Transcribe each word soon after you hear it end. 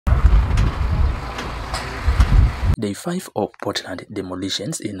Day 5 of Portland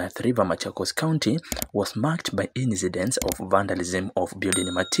demolitions in Athi River, Machakos County was marked by incidents of vandalism of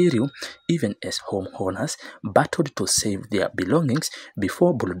building material, even as homeowners battled to save their belongings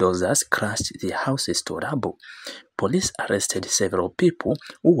before bulldozers crushed their houses to rubble. Police arrested several people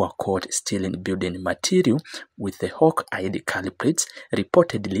who were caught stealing building material, with the hawk-eyed culprits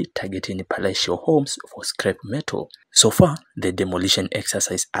reportedly targeting palatial homes for scrap metal. So far, the demolition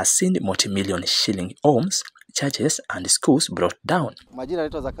exercise has seen multi-million shilling homes, churches and schools brought down. Majina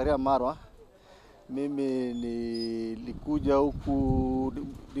naitwa Zakaria Marwa. Mimi nilikuja huku,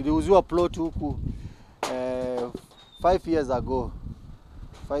 niliuziwa plot huku 5 years ago.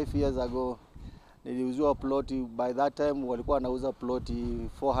 5 years ago niliuziwa plot. By that time walikuwa wanauza plot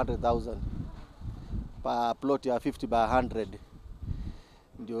 400,000 pa plot ya 50 by 100.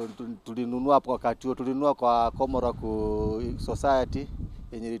 Ndio tulinunua hapo wakati huo, tulinunua kwa Komoroku Society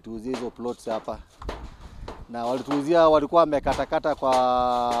yenye ilituuzia hizo plots hapa. Na walituuzia, walikuwa wamekatakata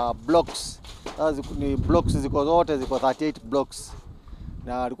kwa blocks. Sasa ni blocks ziko zote, ziko 38 blocks.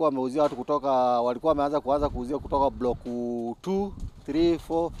 Na walikuwa wameuzia watu kutoka, walikuwa wameanza kuuzia kutoka block 2, 3,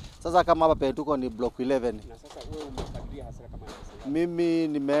 4. Sasa kama hapa penye tuko ni block 11. Na sasa wewe umekadiria hasara kama hiyo? Mimi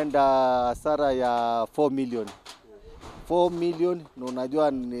nimeenda hasara ya 4 million. 4 million, na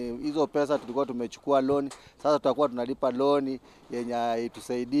unajua hizo pesa tulikuwa tumechukua loan. Sasa tutakuwa tunalipa loan yenye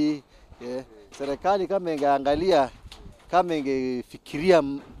itusaidii. Serikali kama ingeangalia, kama ingefikiria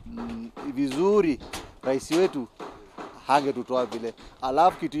vizuri, rais wetu hangetutoa vile.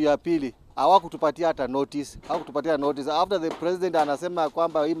 Alafu kitu ya pili, hawakutupatia hata notice. Hawakutupatia notice after the president anasema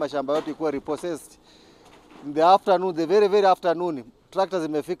kwamba hii mashamba yote ikuwe repossessed. In the afternoon, the very afternoon, tractors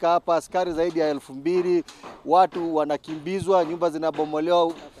zimefika hapa, askari zaidi ya 2,000, watu wanakimbizwa, nyumba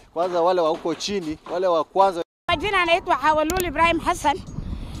zinabomolewa. Kwanza wale wa huko chini, wale wa kwanza. Majina anaitwa Hawalul Ibrahim Hassan.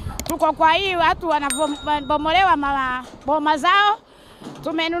 Tuko kwa hii watu wanabomolewa boma zao.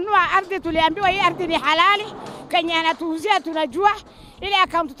 Tumenunua ardhi, tuliambiwa hii ardhi ni halali. Kenya anatuuzia tunajua. Ile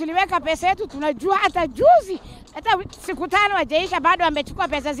account tuliweka pesa yetu tunajua, hata juzi, hata siku 5 hajaisha bado amechukua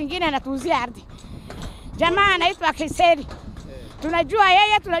pesa zingine anatuuzia ardhi. Jamaa anaitwa Kiseri. Tunajua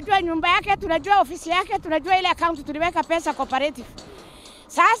yeye, tunajua nyumba yake, tunajua ofisi yake, tunajua ile account tuliweka pesa cooperative.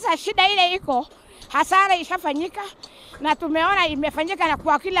 Sasa shida ile iko, hasara ishafanyika na tumeona imefanyika na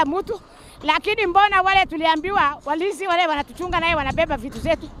kwa kila mtu, lakini mbona wale tuliambiwa walizi wale wanatuchunga naye wanabeba vitu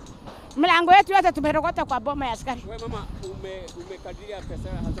zetu? Mlango wetu yote tumerogota kwa boma ya askari. Wewe mama umekadiria pesa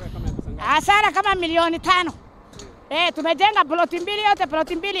hasara kama ya pesa ngapi? Hasara kama milioni 5. Tumejenga ploti 2 yote,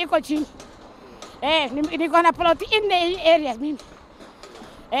 ploti 2 iko chini. Niko na ploti 4 hii area mimi.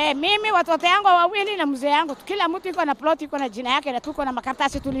 Mimi watoto yangu 2 na mzee yangu, kila mtu iko na ploti, iko na jina yake na tuko na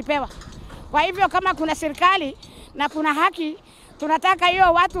makaratasi tulipewa. Kwa hivyo kama kuna serikali na kuna haki, tunataka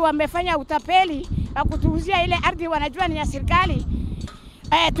hiyo watu wamefanya utapeli wa kutuuzia ile ardhi wanajua ni ya serikali,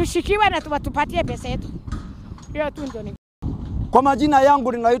 tushikiwe na tuwapatie pesa yetu. Hiyo tu ndio. Kwa majina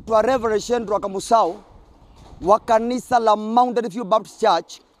yangu ninaitwa Reverend Shendro Kamusau wa kanisa la Mountain View Baptist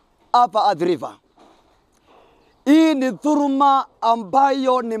Church hapa Athi River. Hii ni dhuluma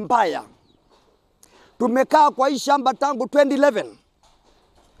ambayo ni mbaya. Tumekaa kwa hii shamba tangu 2011.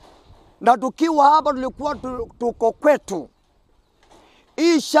 Na tukiwa hapa tulikuwa tuko kwetu.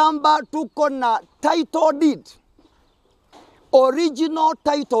 Hii shamba tuko na title deed. Original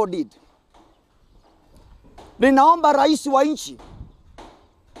title deed. Ninaomba rais wa nchi,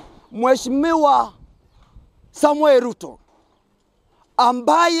 Mheshimiwa Samuel Ruto,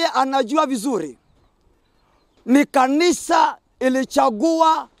 ambaye anajua vizuri ni kanisa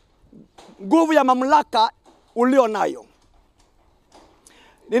ilichagua nguvu ya mamlaka ulio nayo.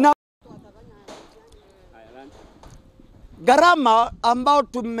 Gharama ambao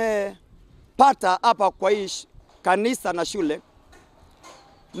tumepata hapa kwa hii kanisa na shule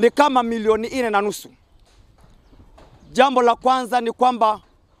ni kama milioni 4.5. Jambo la kwanza ni kwamba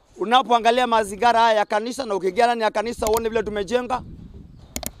unapoangalia mazingira haya ya kanisa na ukigana ni ya kanisa uone vile tumejenga,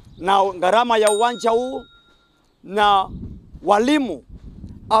 na gharama ya uwanja huu na walimu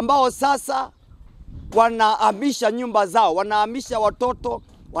ambao sasa wanahamisha nyumba zao, wanahamisha watoto,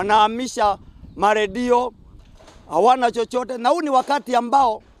 wanahamisha maredio, hawana chochote. Na huu ni wakati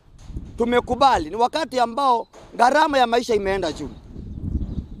ambao tumekubali, ni wakati ambao gharama ya maisha imeenda juu.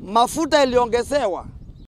 Mafuta iliongezewa,